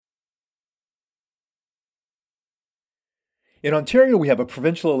In Ontario, we have a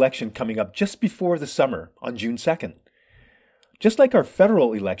provincial election coming up just before the summer on June 2nd. Just like our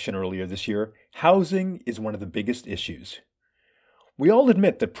federal election earlier this year, housing is one of the biggest issues. We all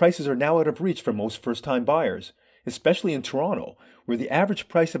admit that prices are now out of reach for most first-time buyers, especially in Toronto, where the average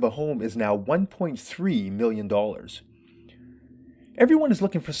price of a home is now $1.3 million. Everyone is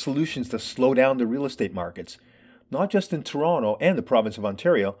looking for solutions to slow down the real estate markets, not just in Toronto and the province of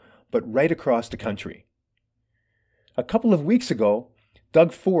Ontario, but right across the country. A couple of weeks ago,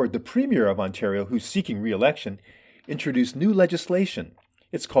 Doug Ford, the Premier of Ontario, who's seeking re-election, introduced new legislation.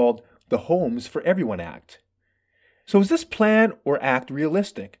 It's called the Homes for Everyone Act. So is this plan or act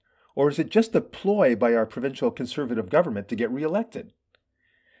realistic, or is it just a ploy by our provincial Conservative government to get re-elected?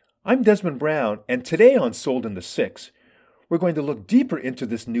 I'm Desmond Brown, and today on Sold in the Six, we're going to look deeper into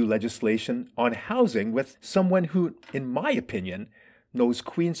this new legislation on housing with someone who, in my opinion, knows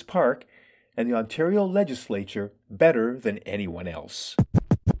Queen's Park and the Ontario legislature better than anyone else.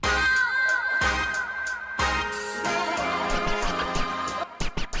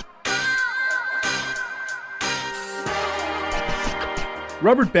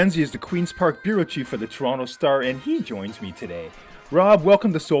 Robert Benzie is the Queen's Park Bureau Chief for the Toronto Star, and he joins me today. Rob,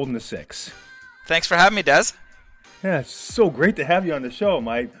 welcome to Sold in the Six. Thanks for having me, Des. Yeah, it's so great to have you on the show.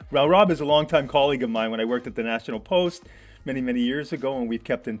 Rob is a longtime colleague of mine when I worked at the National Post many years ago, and we've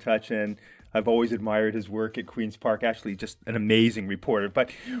kept in touch, and I've always admired his work at Queen's Park. Actually, just an amazing reporter.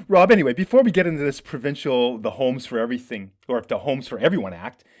 But Rob, anyway, before we get into this provincial, the Homes for Everything, or the Homes for Everyone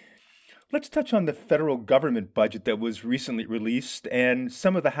Act, let's touch on the federal government budget that was recently released and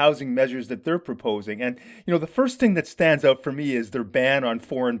some of the housing measures that they're proposing. And, the first thing that stands out for me is their ban on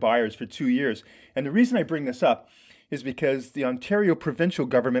foreign buyers for 2 years. And the reason I bring this up is because the Ontario provincial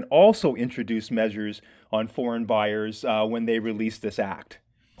government also introduced measures on foreign buyers when they released this act.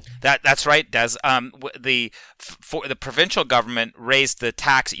 That's right, Des. The provincial government raised the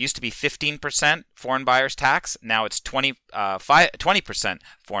tax. It used to be 15% foreign buyers tax. Now it's 20%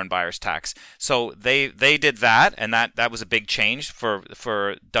 foreign buyers tax. So they did that, and that was a big change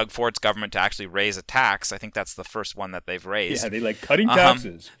for Doug Ford's government to actually raise a tax. I think that's the first one that they've raised. Yeah, they like cutting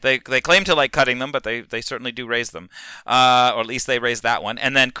taxes. They claim to like cutting them, but they certainly do raise them, or at least they raised that one.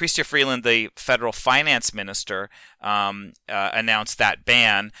 And then Chrystia Freeland, the federal finance minister, announced that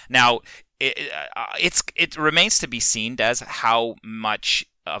ban. Now, it remains to be seen, Des, how much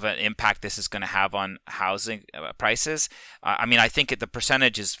of an impact this is going to have on housing prices. I think the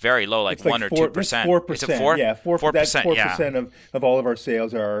percentage is very low, like 1 or 2%. 4%. Yeah, 4% of all of our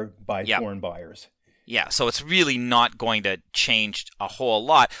sales are by Yep. foreign buyers. Yeah, so it's really not going to change a whole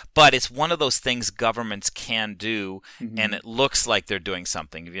lot, but it's one of those things governments can do, and it looks like they're doing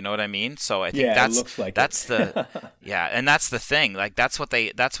something. You know what I mean? So I think it looks like that's the and that's the thing. Like that's what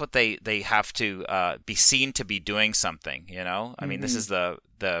they have to be seen to be doing something. I mean, this is the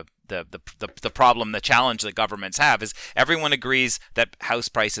problem, the challenge that governments have is everyone agrees that house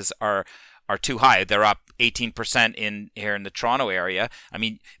prices are too high. They're up 18% here in the Toronto area. I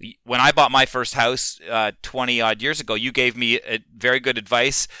mean, when I bought my first house 20 odd years ago, you gave me very good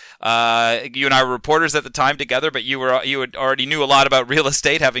advice. You and I were reporters at the time together, but you had already knew a lot about real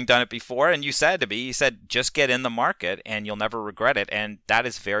estate, having done it before. And you said to me, just get in the market and you'll never regret it. And that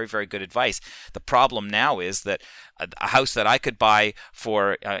is very, very good advice. The problem now is that a house that I could buy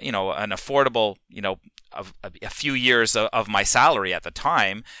for an affordable, of a few years of my salary at the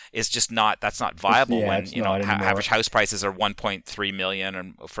time is just not viable when average house prices are 1.3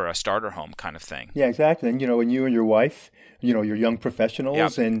 million for a starter home kind of thing. Yeah, exactly. And when you and your wife, you're young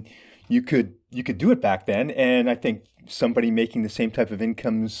professionals, and you could do it back then. And I think somebody making the same type of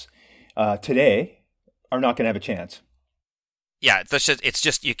incomes today are not going to have a chance. Yeah, it's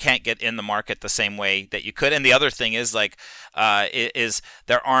just you can't get in the market the same way that you could. And the other thing is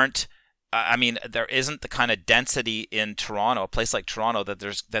there aren't. There isn't the kind of density in Toronto, a place like Toronto,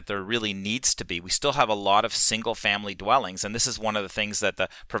 that there really needs to be. We still have a lot of single-family dwellings, and this is one of the things that the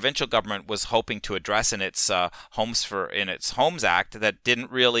provincial government was hoping to address in its Homes Act that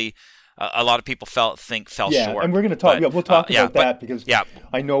didn't really. A lot of people fell short. Yeah, and we're going to talk. We'll talk about that because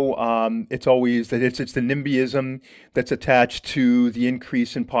I know it's always that it's the NIMBYism that's attached to the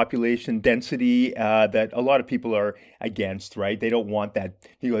increase in population density that a lot of people are against. Right? They don't want that.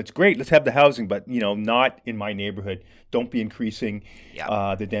 It's great. Let's have the housing, but not in my neighborhood. Don't be increasing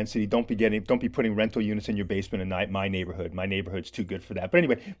the density. Don't be putting rental units in your basement in my neighborhood. My neighborhood's too good for that. But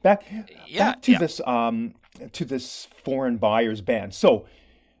anyway, back to this foreign buyers ban. So,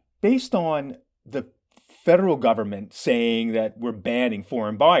 based on the federal government saying that we're banning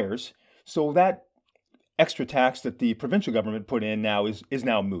foreign buyers, so that extra tax that the provincial government put in now is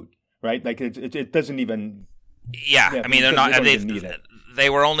now moot, right? Like it doesn't even Yeah, Yeah, I mean, they're because not. they don't even need it. They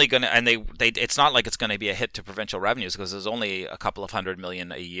were only going to, and they. It's not like it's going to be a hit to provincial revenues because there's only a couple of $100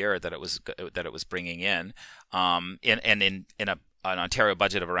 million a year that it was bringing in. In an Ontario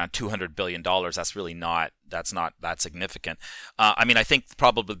budget of around $200 billion, that's really not that significant. I mean, I think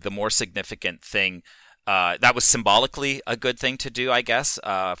probably the more significant thing. That was symbolically a good thing to do, I guess,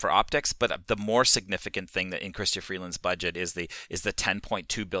 for optics. But the more significant thing that in Chrystia Freeland's budget is the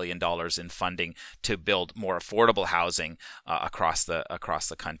 $10.2 billion in funding to build more affordable housing across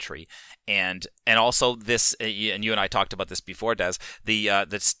the country, and also this. And you and I talked about this before, Des.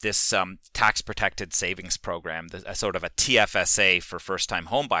 This tax protected savings program, a sort of a TFSA for first time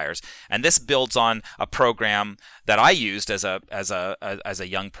home buyers, and this builds on a program that I used as a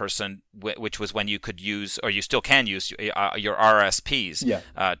young person, which was when you could use, or you still can use, your RSPs. Yeah.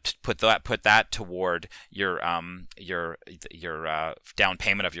 To put that toward your down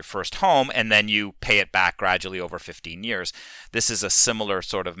payment of your first home, and then you pay it back gradually over 15 years. This is a similar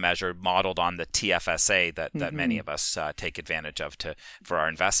sort of measure modeled on the TFSA that many of us take advantage of for our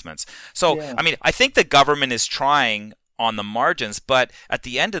investments. So, yeah. I mean, I think the government is trying on the margins, but at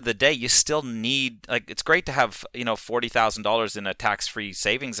the end of the day, you still need, like, it's great to have, $40,000 in a tax-free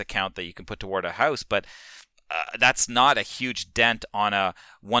savings account that you can put toward a house, but that's not a huge dent on a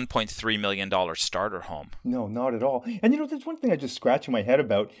 $1.3 million starter home. No, not at all. And there's one thing I just scratching my head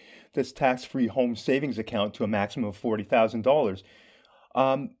about, this tax-free home savings account to a maximum of $40,000.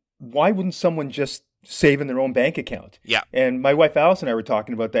 Why wouldn't someone just save in their own bank account? Yeah. And my wife Alice and I were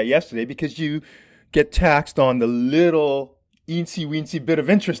talking about that yesterday, because you get taxed on the little eensy-weensy bit of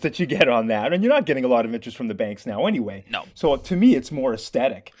interest that you get on that. And you're not getting a lot of interest from the banks now anyway. No. So to me, it's more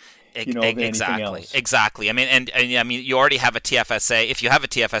aesthetic. Than anything else. Exactly. I mean, and I mean, you already have a TFSA. If you have a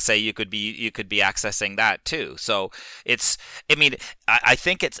TFSA, you could be accessing that too. So I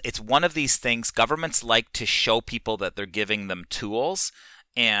think it's one of these things. Governments like to show people that they're giving them tools.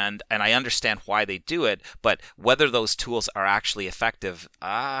 And I understand why they do it, but whether those tools are actually effective,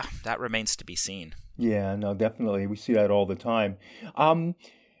 that remains to be seen. Yeah, no, definitely. We see that all the time.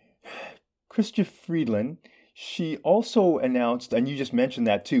 Chrystia Freeland, she also announced, and you just mentioned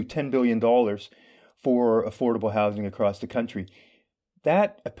that too, $10 billion for affordable housing across the country.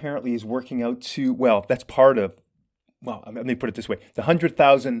 That apparently is working out to, that's part of, let me put it this way. The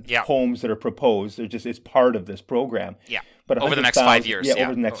 100,000 homes that are proposed, it's part of this program. Yeah. But over the next 5 years. Yeah,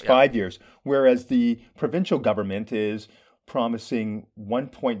 over the next 5 years. Whereas the provincial government is promising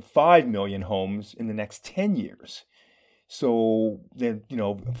 1.5 million homes in the next 10 years. So,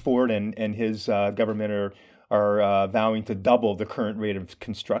 Ford and his government are vowing to double the current rate of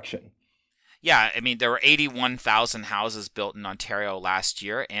construction. Yeah, I mean, there were 81,000 houses built in Ontario last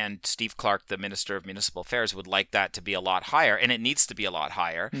year, and Steve Clark, the Minister of Municipal Affairs, would like that to be a lot higher, and it needs to be a lot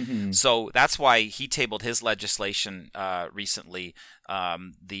higher. Mm-hmm. So that's why he tabled his legislation recently,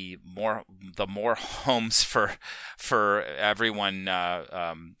 the more homes for everyone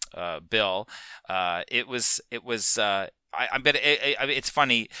bill. It's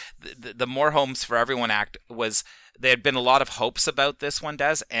funny. The More Homes for Everyone Act was. There had been a lot of hopes about this one,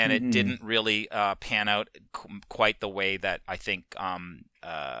 Des, and it didn't really pan out quite the way that I think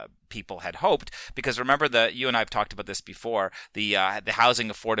people had hoped. Because remember, you and I have talked about this before. The Housing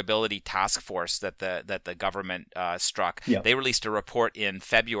Affordability Task Force that the government struck. Yeah. They released a report in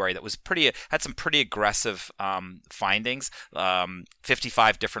February that was had some pretty aggressive findings.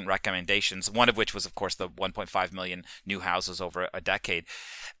 55 different recommendations. One of which was, of course, the 1.5 million new houses over a decade.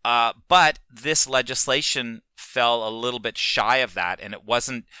 But this legislation fell a little bit shy of that, and it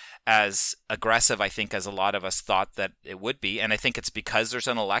wasn't as aggressive, I think, as a lot of us thought that it would be. And I think it's because there's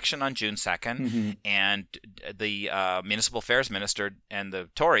an election on June 2nd, and the municipal affairs minister and the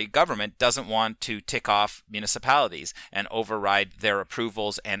Tory government doesn't want to tick off municipalities and override their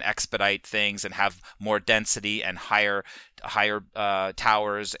approvals and expedite things and have more density and higher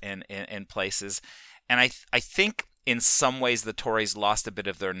towers and places. And I think in some ways the Tories lost a bit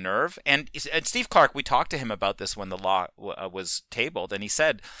of their nerve. And Steve Clark, we talked to him about this when the law was tabled, and he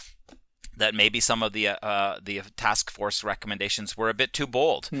said that maybe some of the task force recommendations were a bit too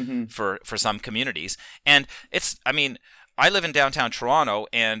bold for some communities. And I live in downtown Toronto,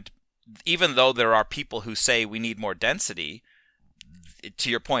 and even though there are people who say we need more density,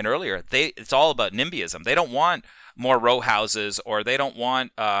 to your point earlier, it's all about NIMBYism. They don't want more row houses, or they don't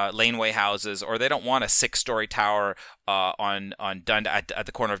want laneway houses, or they don't want a 6-story tower at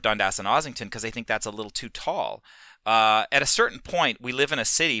the corner of Dundas and Ossington, because they think that's a little too tall. At a certain point, we live in a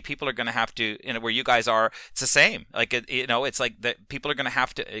city. People are going to have to, where you guys are, it's the same. Like, it's like that people are going to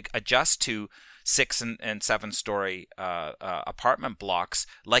have to adjust to 6 and 7 story apartment blocks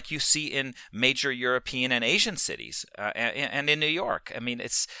like you see in major European and Asian cities, and in New York. I mean,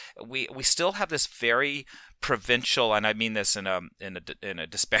 we still have this very provincial, and I mean this in a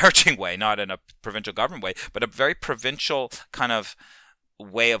disparaging way, not in a provincial government way, but a very provincial kind of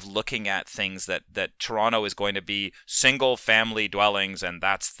way of looking at things, that Toronto is going to be single family dwellings and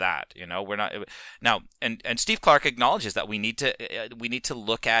that's that. We're not now, and Steve Clark acknowledges that we need to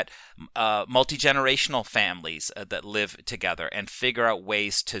look at multi-generational families that live together and figure out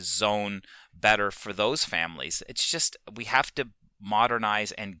ways to zone better for those families. It's just, we have to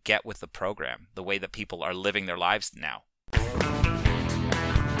modernize and get with the program, the way that people are living their lives now.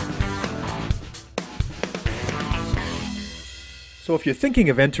 So if you're thinking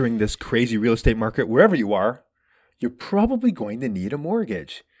of entering this crazy real estate market wherever you are, you're probably going to need a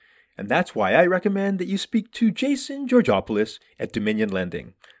mortgage. And that's why I recommend that you speak to Jason Georgopoulos at Dominion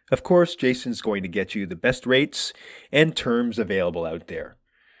Lending. Of course, Jason's going to get you the best rates and terms available out there.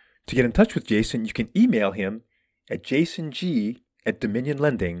 To get in touch with Jason, you can email him at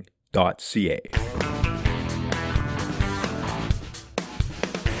jasong@dominionlending.ca.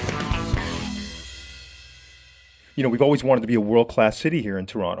 We've always wanted to be a world-class city here in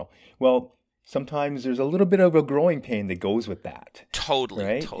Toronto. Well, sometimes there's a little bit of a growing pain that goes with that. Totally,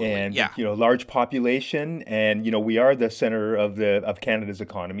 right? Totally. And, yeah. Large population, and, we are the center of Canada's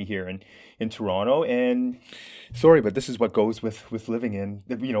economy here in Toronto. And sorry, but this is what goes with living in,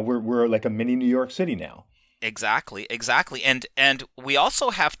 we're like a mini New York City now. Exactly. And we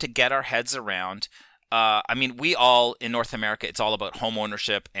also have to get our heads around, we all in North America, it's all about home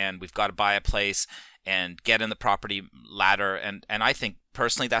ownership, and we've got to buy a place and get in the property ladder. And I think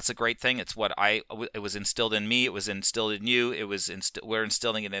personally that's a great thing. It's what it was instilled in me. It was instilled in you. We're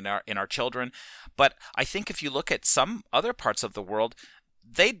instilling it in our children. But I think if you look at some other parts of the world,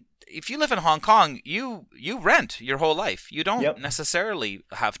 if you live in Hong Kong, you rent your whole life. You don't necessarily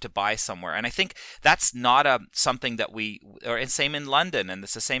have to buy somewhere. And I think that's not something that or same in London, and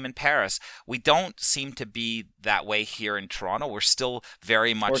it's the same in Paris. We don't seem to be that way here in Toronto. We're still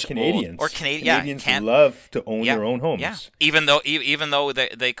very much Canadians. Canadians love to own their own homes. Yeah. Even though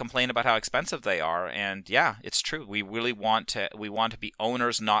they complain about how expensive they are. And yeah, it's true. We really want to be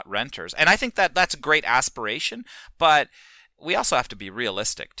owners, not renters. And I think that's a great aspiration, but we also have to be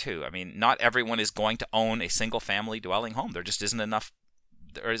realistic too. I mean, not everyone is going to own a single family dwelling home. There just isn't enough.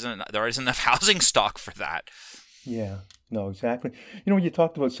 There isn't enough housing stock for that. Yeah, no, exactly. You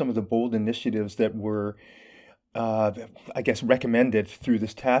talked about some of the bold initiatives that were, recommended through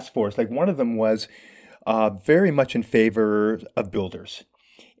this task force. Like one of them was very much in favor of builders,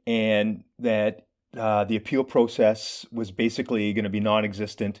 and that the appeal process was basically going to be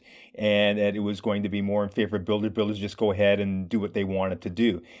non-existent, and that it was going to be more in favor of builders. Builders just go ahead and do what they wanted to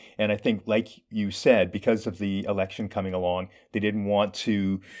do. And I think, like you said, because of the election coming along, they didn't want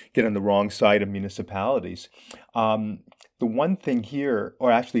to get on the wrong side of municipalities. The one thing here,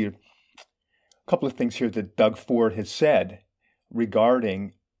 or actually a couple of things here that Doug Ford has said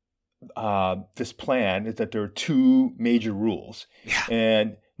regarding this plan is that there are two major rules. Yeah.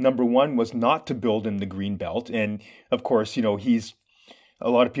 And number one was not to build in the Greenbelt. And of course, a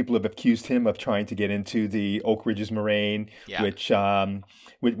lot of people have accused him of trying to get into the Oak Ridges Moraine, which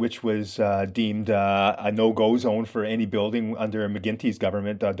was deemed a no-go zone for any building under McGuinty's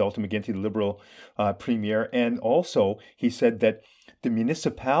government, Dalton McGuinty, the Liberal premier. And also, he said that the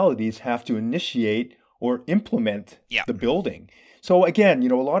municipalities have to initiate or implement the building. So again,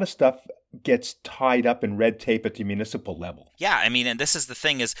 a lot of stuff gets tied up in red tape at the municipal level. Yeah, I mean, and this is the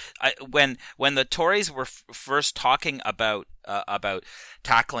thing is, when the Tories were first talking about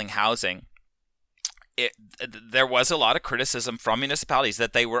tackling housing, there was a lot of criticism from municipalities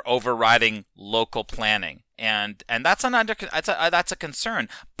that they were overriding local planning, and that's a concern.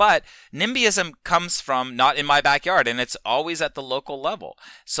 But NIMBYism comes from not in my backyard, and it's always at the local level.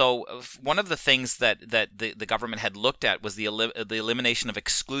 So one of the things that the government had looked at was the elimination of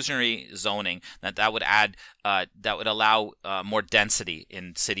exclusionary zoning that would add that would allow more density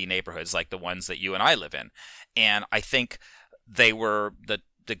in city neighborhoods like the ones that you and I live in, and I think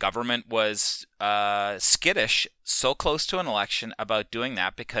the government was skittish so close to an election about doing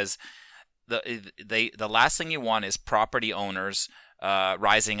that, because the last thing you want is property owners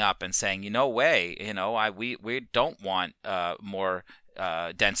rising up and saying, no way, we don't want more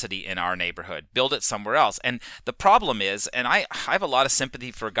density in our neighborhood. Build it somewhere else. And the problem is, and I have a lot of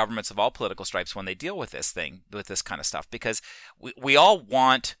sympathy for governments of all political stripes when they deal with this kind of stuff, because we all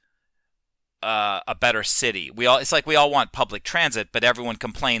want a better city. It's like we all want public transit, but everyone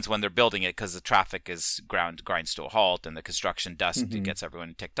complains when they're building it because the traffic grinds to a halt and the construction dust gets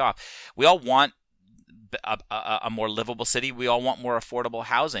everyone ticked off. We all want a more livable city. We all want more affordable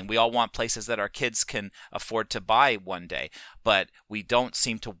housing. We all want places that our kids can afford to buy one day, but we don't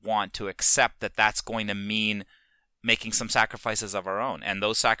seem to want to accept that that's going to mean making some sacrifices of our own, and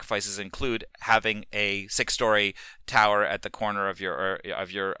those sacrifices include having a 6-story tower at the corner of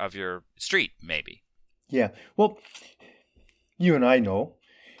your street, maybe. Yeah. Well, you and I know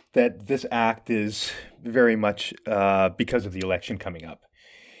that this act is very much because of the election coming up,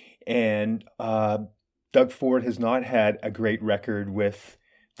 and Doug Ford has not had a great record with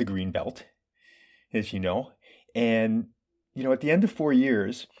the Greenbelt, as you know, and at the end of 4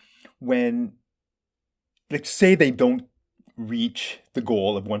 years, when let's say they don't reach the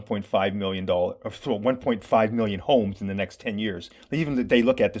goal of $1.5 million, or 1.5 million homes in the next 10 years. Even that they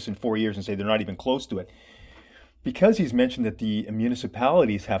look at this in 4 years and say they're not even close to it. Because he's mentioned that the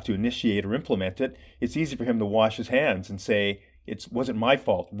municipalities have to initiate or implement it, it's easy for him to wash his hands and say, it wasn't my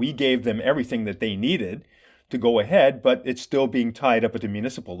fault. We gave them everything that they needed to go ahead, but it's still being tied up at the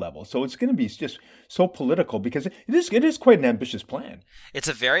municipal level. So it's going to be just so political because it is quite an ambitious plan. It's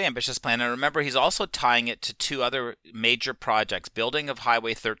a very ambitious plan. And remember, he's also tying it to 2 other major projects. Building of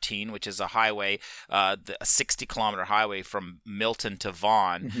Highway 13, which is a highway, a 60-kilometer highway from Milton to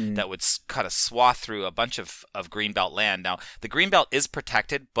Vaughan that would cut a swath through a bunch of Greenbelt land. Now, the Greenbelt is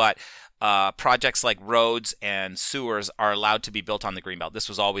protected, but projects like roads and sewers are allowed to be built on the Greenbelt. This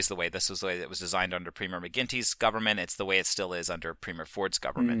was always the way. This was the way that was designed under Premier McGuinty's government. It's the way it still is under Premier Ford's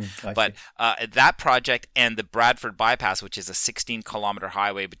government. But that project and the Bradford Bypass, which is a 16-kilometer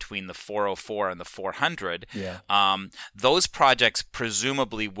highway between the 404 and the 400, those projects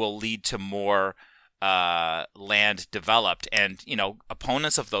presumably will lead to more land developed. And,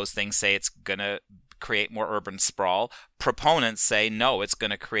 opponents of those things say it's going to create more urban sprawl. Proponents say, no, it's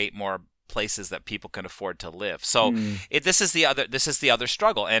going to create more places that people can afford to live. So this is the other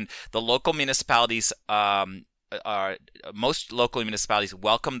struggle, and the local municipalities, most local municipalities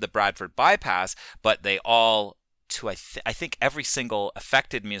welcome the Bradford Bypass, but they all, I think every single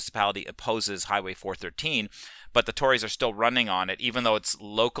affected municipality opposes Highway 413. But the Tories are still running on it, even though it's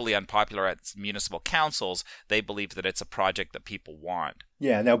locally unpopular at municipal councils. They believe that it's a project that people want.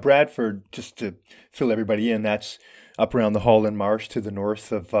 Yeah. Now Bradford, just to fill everybody in, that's up around the Holland Marsh to the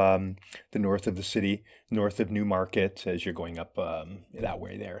north of the city, north of Newmarket, as you're going up that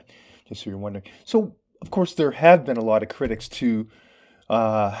way there. Just so you're wondering. So of course there have been a lot of critics to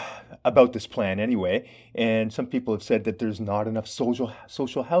about this plan anyway, and some people have said that there's not enough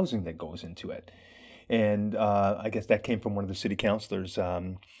social housing that goes into it. And I guess that came from one of the city councillors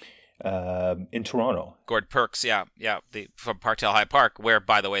in Toronto. Gord Perks, from Parkdale High Park, where,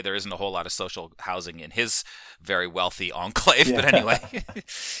 by the way, there isn't a whole lot of social housing in his very wealthy enclave. Yeah. But anyway.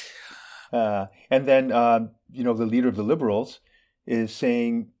 And then, the leader of the Liberals is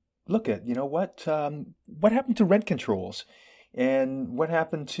saying, look at, what happened to rent controls? And what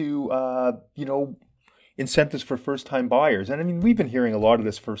happened to, incentives for first-time buyers? And I mean, we've been hearing a lot of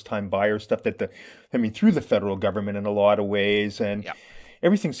this first-time buyer stuff through the federal government in a lot of ways, and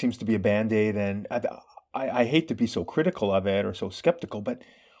everything seems to be a Band-Aid. And I hate to be so critical of it or so skeptical, but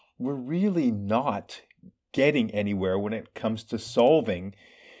we're really not getting anywhere when it comes to solving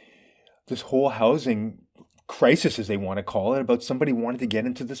this whole housing crisis, as they want to call it, about somebody wanting to get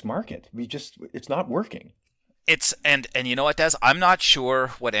into this market. It's not working. And you know what, Des? I'm not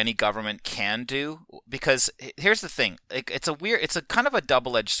sure what any government can do, because here's the thing: it's a kind of a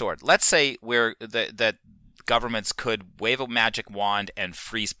double-edged sword. Let's say that governments could wave a magic wand and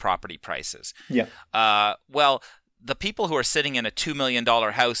freeze property prices. Yeah. Well, the people who are sitting in a $2 million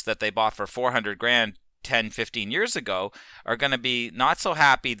house that they bought for $400,000 10, 15 years ago are going to be not so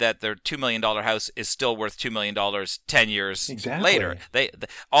happy that their $2 million house is still worth $2 million 10 years later.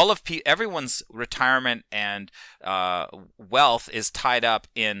 Everyone's retirement and wealth is tied up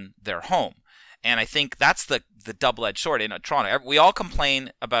in their home. And I think that's the double-edged sword in Toronto. We all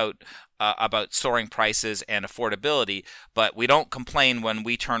complain about soaring prices and affordability, but we don't complain when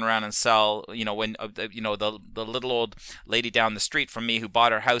we turn around and sell. The little old lady down the street from me who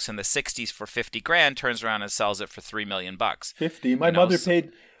bought her house in the '60s for $50,000 turns around and sells it for $3 million. 50. My mother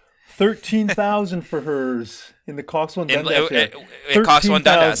paid $13,000 for hers in the Coxwell and Dundas. In Coxwell and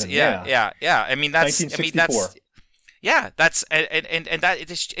Dundas. Yeah. I mean, that's 1964. That's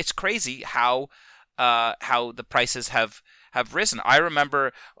it's crazy how the prices have risen. I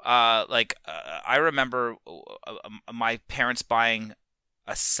remember my parents buying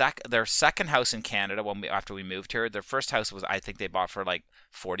their second house in Canada after we moved here. Their first house was, I think they bought for like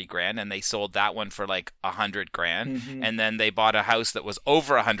 40 grand, and they sold that one for like 100 grand. Mm-hmm. And then they bought a house that was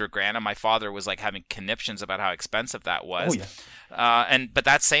over 100 grand, and my father was like having conniptions about how expensive that was. Oh yeah. But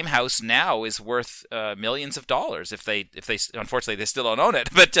that same house now is worth millions of dollars if they unfortunately they still don't own it.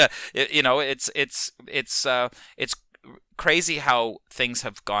 But it's crazy how things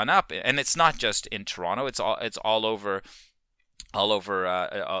have gone up, and it's not just in Toronto. It's all over all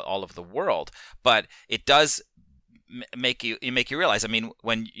over the world. But it does make you realize. I mean,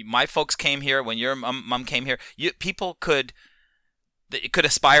 when my folks came here, when your mom came here, people could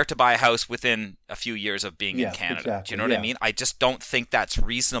aspire to buy a house within a few years of being in Canada. Exactly. Do you know what I mean? I just don't think that's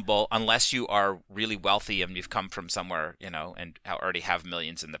reasonable unless you are really wealthy and you've come from somewhere, and already have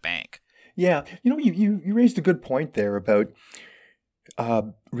millions in the bank. Yeah. You raised a good point there about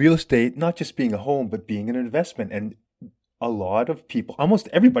real estate not just being a home, but being an investment. And a lot of people, almost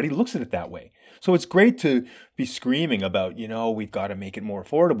everybody, looks at it that way. So it's great to be screaming about, we've got to make it more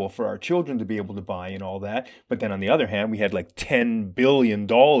affordable for our children to be able to buy and all that. But then on the other hand, we had like $10 billion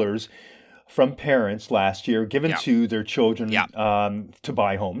from parents last year given to their children to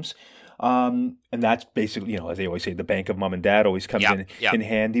buy homes. And that's basically, as they always say, the bank of mom and dad always comes in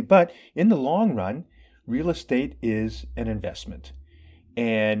handy. But in the long run, real estate is an investment.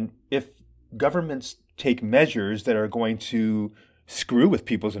 And if governments take measures that are going to screw with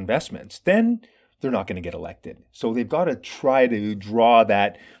people's investments, then they're not going to get elected. So they've got to try to draw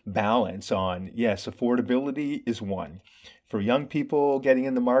that balance on, yes, affordability is one. For young people getting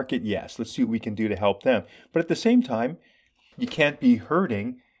in the market, yes, let's see what we can do to help them. But at the same time, you can't be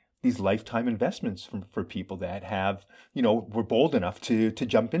hurting these lifetime investments for people that have, were bold enough to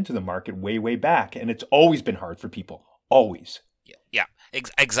jump into the market way back. And it's always been hard for people, always. Yeah,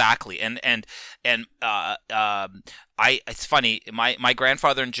 exactly. And it's funny. My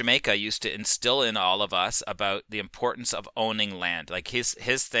grandfather in Jamaica used to instill in all of us about the importance of owning land. Like his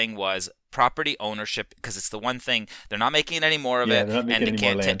thing was property ownership, because it's the one thing they're not making any more of it,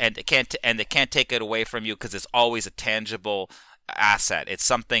 and they can't take it away from you because it's always a tangible asset. It's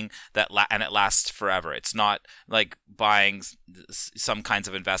something that and it lasts forever. It's not like buying some kinds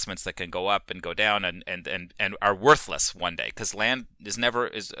of investments that can go up and go down and are worthless one day, because land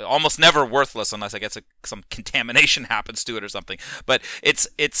is almost never worthless unless I guess some contamination happens to it or something. But it's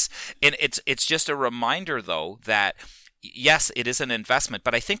just a reminder though that yes, it is an investment,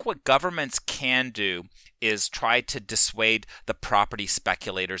 but I think what governments can do is try to dissuade the property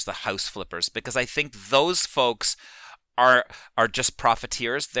speculators, the house flippers, because I think those folks are just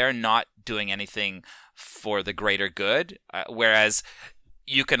profiteers. They're not doing anything for the greater good. Whereas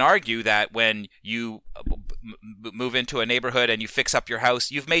you can argue that when you move into a neighborhood and you fix up your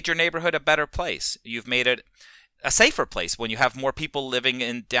house, you've made your neighborhood a better place. You've made it a safer place when you have more people living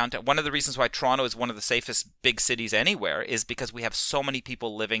in downtown. One of the reasons why Toronto is one of the safest big cities anywhere is because we have so many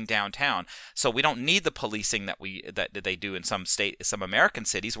people living downtown. So we don't need the policing that they do in some American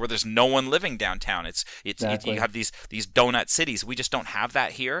cities where there's no one living downtown. Exactly. You have these donut cities. We just don't have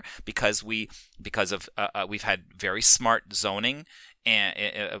that here because we've had very smart zoning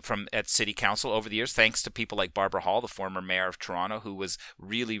at City Council over the years, thanks to people like Barbara Hall, the former mayor of Toronto, who was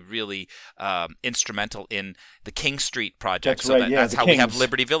really, really instrumental in the King Street project. That's how we have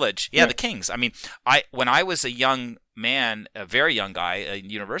Liberty Village. Yeah, the Kings. I mean, when I was a young man, a very young guy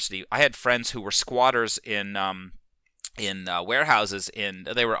in university, I had friends who were squatters in warehouses.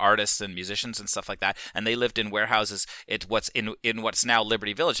 They were artists and musicians and stuff like that, and they lived in warehouses in what's now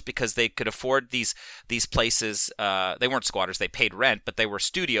Liberty Village because they could afford these places. They weren't squatters; they paid rent, but they were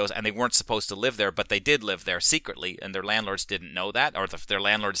studios, and they weren't supposed to live there, but they did live there secretly, and their landlords didn't know that, or if their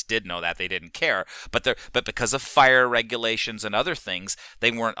landlords did know that, they didn't care. But because of fire regulations and other things,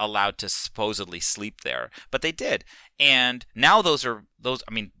 they weren't allowed to supposedly sleep there, but they did. And now those.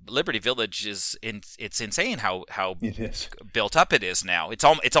 I mean, Liberty Village it's insane how it is built up it is now. It's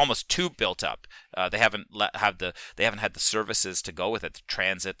almost too built up. They haven't had the services to go with it, the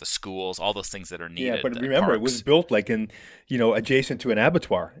transit, the schools, all those things that are needed. Yeah, but remember, parks. It was built like adjacent to an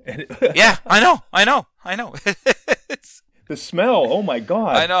abattoir. Yeah, I know. The smell, oh my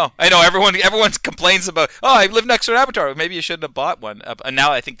God! I know. Everyone complains about. Oh, I live next to an abattoir. Maybe you shouldn't have bought one. And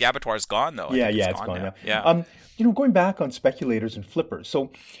now I think the abattoir is gone, though. It's gone now. Yeah. Going back on speculators and flippers.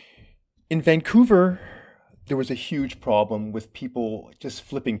 So in Vancouver, there was a huge problem with people just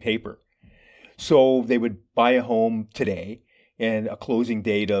flipping paper. So they would buy a home today and a closing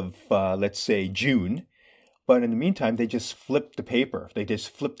date of, let's say, June. But in the meantime, they just flipped the paper. They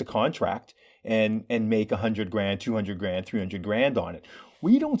just flipped the contract and make 100 grand, 200 grand, 300 grand on it.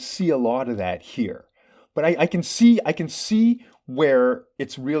 We don't see a lot of that here. But I can see where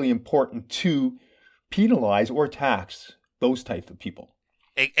it's really important to penalize or tax those types of people.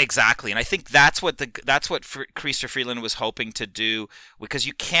 Exactly, and I think that's what Chrysler Freeland was hoping to do, because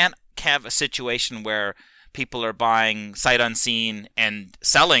you can't have a situation where people are buying sight unseen and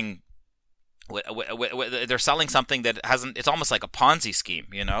selling. They're selling something that hasn't. It's almost like a Ponzi scheme,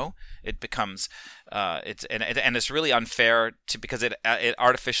 you know. It becomes, and it's really unfair because it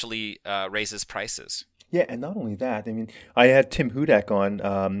artificially raises prices. Yeah, and not only that. I mean, I had Tim Hudak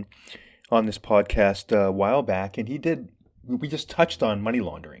on this podcast a while back, and we just touched on money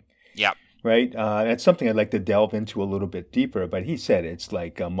laundering. Yeah. Right? It's something I'd like to delve into a little bit deeper, but he said it's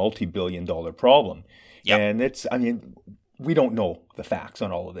like a multi-billion-dollar problem. Yep. And we don't know the facts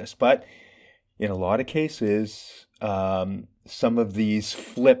on all of this, but in a lot of cases, some of these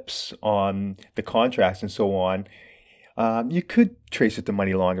flips on the contracts and so on, you could trace it to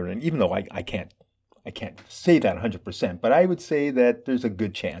money laundering, even though I can't say that 100%, but I would say that there's a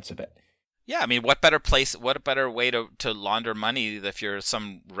good chance of it. Yeah, I mean, what better way to launder money if you're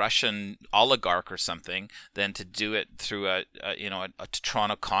some Russian oligarch or something than to do it through a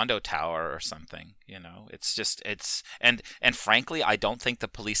Toronto condo tower or something, you know? And frankly, I don't think the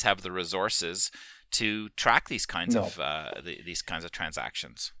police have the resources to track these kinds of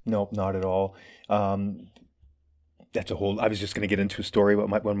transactions. No, not at all. That's I was just going to get into a story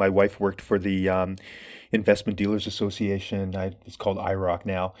when my wife worked for the Investment Dealers Association. It's called IROC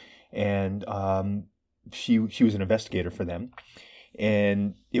now. And she was an investigator for them,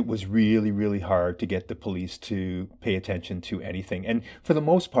 and it was really, really hard to get the police to pay attention to anything. And for the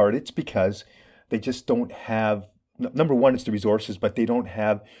most part, it's because they just don't have. Number one, it's the resources, but they don't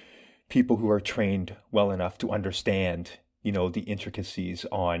have people who are trained well enough to understand, the intricacies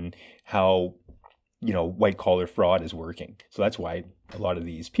on how, white collar fraud is working. So that's why a lot of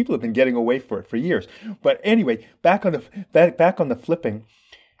these people have been getting away for it for years. But anyway, back on the flipping.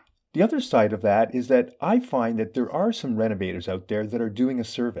 The other side of that is that I find that there are some renovators out there that are doing a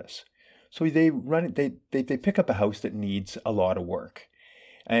service. So they pick up a house that needs a lot of work.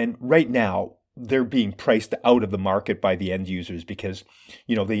 And right now, they're being priced out of the market by the end users because,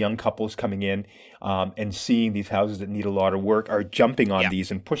 the young couples coming in and seeing these houses that need a lot of work are jumping on these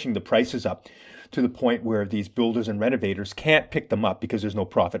and pushing the prices up to the point where these builders and renovators can't pick them up because there's no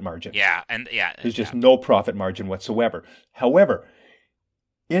profit margin. There's just no profit margin whatsoever. However,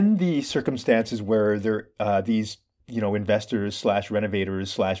 in the circumstances where these investors /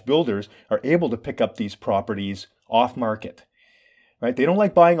 renovators / builders are able to pick up these properties off market, right? They don't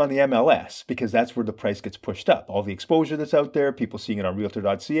like buying on the MLS because that's where the price gets pushed up. All the exposure that's out there, people seeing it on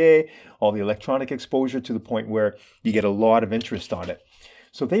Realtor.ca, all the electronic exposure to the point where you get a lot of interest on it.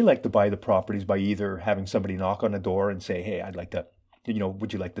 So they like to buy the properties by either having somebody knock on the door and say, hey, I'd like to,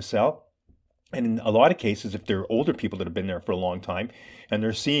 would you like to sell? And in a lot of cases, if they're older people that have been there for a long time and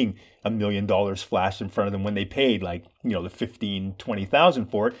they're seeing $1 million flash in front of them when they paid the 15,000-20,000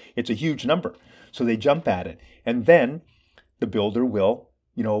 for it, it's a huge number. So they jump at it. And then the builder will,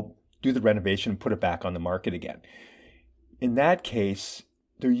 do the renovation and put it back on the market again. In that case,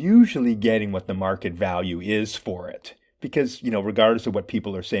 they're usually getting what the market value is for it. Because, regardless of what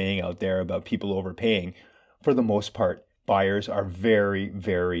people are saying out there about people overpaying, for the most part, buyers are very,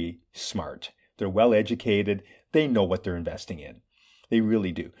 very smart. They're well educated. They know what they're investing in. They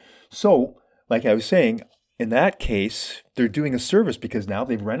really do. So, like I was saying, in that case, they're doing a service because now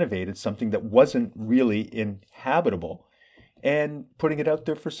they've renovated something that wasn't really inhabitable and putting it out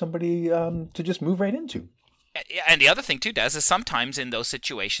there for somebody to just move right into. And the other thing, too, Des, is sometimes in those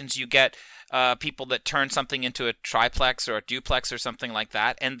situations you get people that turn something into a triplex or a duplex or something like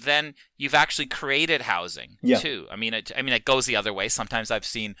that, and then you've actually created housing too. I mean, it goes the other way. Sometimes I've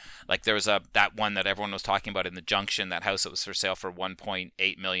seen, like, there was that one that everyone was talking about in the Junction, that house that was for sale for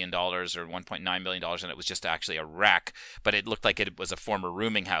 $1.8 million or $1.9 million, and it was just actually a wreck, but it looked like it was a former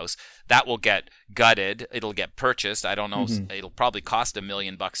rooming house. That will get gutted. It'll get purchased. I don't know. Mm-hmm. It'll probably cost $1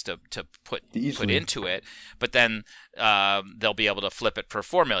 million to put into it, but then they'll be able to flip it for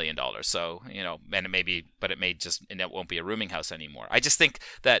 $4 million. So, and it won't be a rooming house anymore. I just think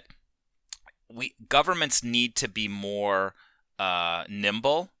that governments need to be more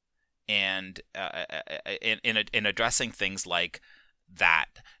nimble and in addressing things like that,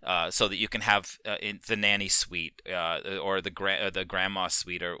 so that you can have the nanny suite or the grandma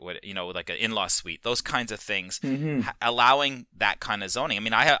suite, or like an in-law suite, those kinds of things, allowing that kind of zoning. I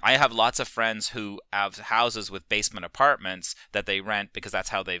mean, I have lots of friends who have houses with basement apartments that they rent because that's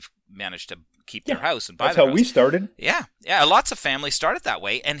how they've managed to keep their house and buy that's their how house. We started. Yeah, lots of families started that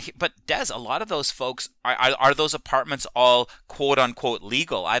way. But Des, a lot of those folks are those apartments all quote unquote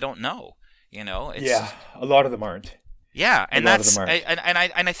legal? I don't know. A lot of them aren't. Yeah, and A lot of that's them are.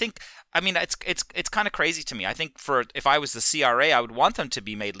 and I think, I mean, it's kind of crazy to me. I think if I was the CRA, I would want them to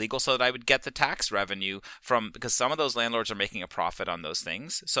be made legal so that I would get the tax revenue from, because some of those landlords are making a profit on those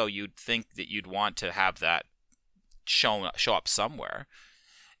things. So you'd think that you'd want to have that show up somewhere,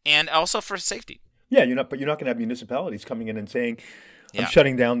 and also for safety. Yeah, but you're not going to have municipalities coming in and saying, "I'm Yeah.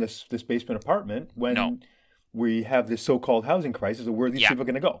 shutting down this basement apartment" when No. we have this so-called housing crisis. Where are these Yeah. people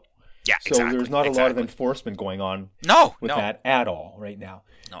going to go? Yeah, So exactly. there's not a lot of Exactly. enforcement going on No, with no, that at all right now.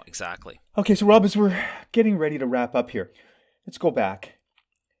 no, exactly. Okay, so Rob, as we're getting ready to wrap up here, let's go back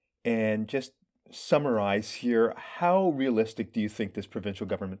and just summarize here. How realistic do you think this provincial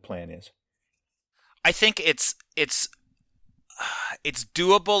government plan is? I think it's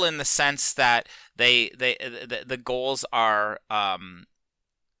doable in the sense that the goals are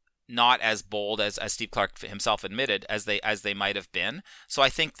not as bold as Steve Clark himself admitted as they might have been. So I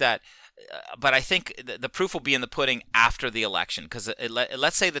think that, but I think the proof will be in the pudding after the election, because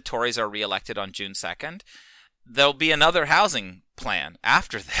let's say the Tories are reelected on June 2nd. There'll be another housing plan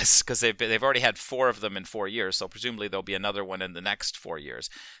after this, because they've already had 4 of them in 4 years, so presumably there'll be another one in the next 4 years.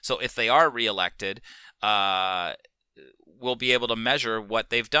 So if they are reelected, we'll be able to measure what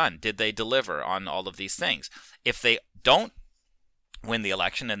they've done. Did they deliver on all of these things? If they don't win the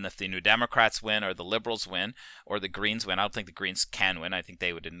election, and if the New Democrats win, or the Liberals win, or the Greens win — I don't think the Greens can win, I think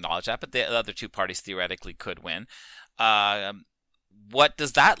they would acknowledge that, but the other 2 parties theoretically could win. What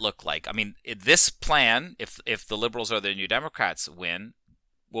does that look like? I mean, this plan, if the Liberals or the New Democrats win,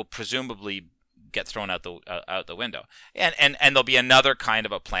 will presumably get thrown out the window, and there'll be another kind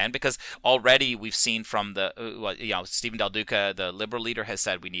of a plan, because already we've seen from Stephen Del Duca, the Liberal leader, has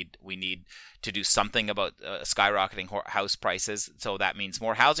said we need to do something about skyrocketing house prices. So that means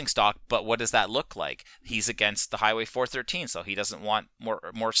more housing stock. But what does that look like? He's against the Highway 413, so he doesn't want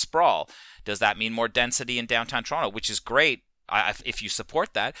more sprawl. Does that mean more density in downtown Toronto? Which is great if you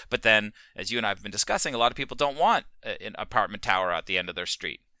support that. But then, as you and I have been discussing, a lot of people don't want an apartment tower at the end of their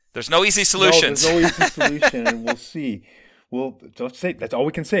street. There's no easy solutions. No, there's no easy solution, and we'll see. That's all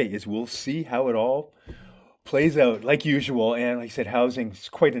we can say is we'll see how it all plays out, like usual. And like I said, housing is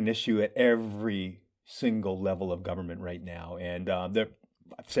quite an issue at every single level of government right now. And I've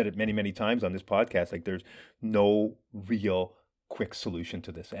said it many, many times on this podcast, like there's no real quick solution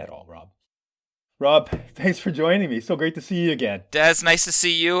to this at all, Rob. Rob, thanks for joining me. So great to see you again. Des, nice to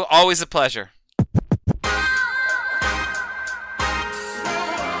see you. Always a pleasure.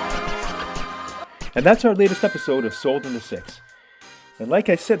 And that's our latest episode of Sold in the Six. And like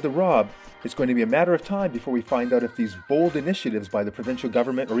I said to Rob, it's going to be a matter of time before we find out if these bold initiatives by the provincial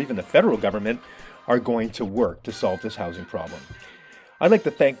government or even the federal government are going to work to solve this housing problem. I'd like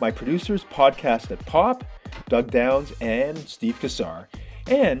to thank my producers, Podcast at Pop, Doug Downs, and Steve Kassar.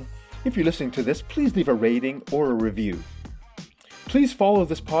 And if you're listening to this, please leave a rating or a review. Please follow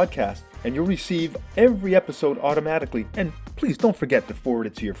this podcast and you'll receive every episode automatically. And please don't forget to forward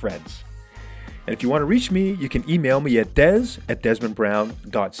it to your friends. And if you want to reach me, you can email me at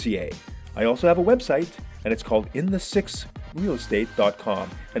des@desmondbrown.ca. I also have a website, and it's called inthesixrealestate.com.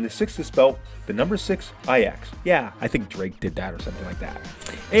 And the 6 is spelled the number 6 IX. Yeah, I think Drake did that or something like that.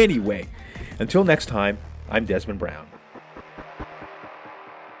 Anyway, until next time, I'm Desmond Brown.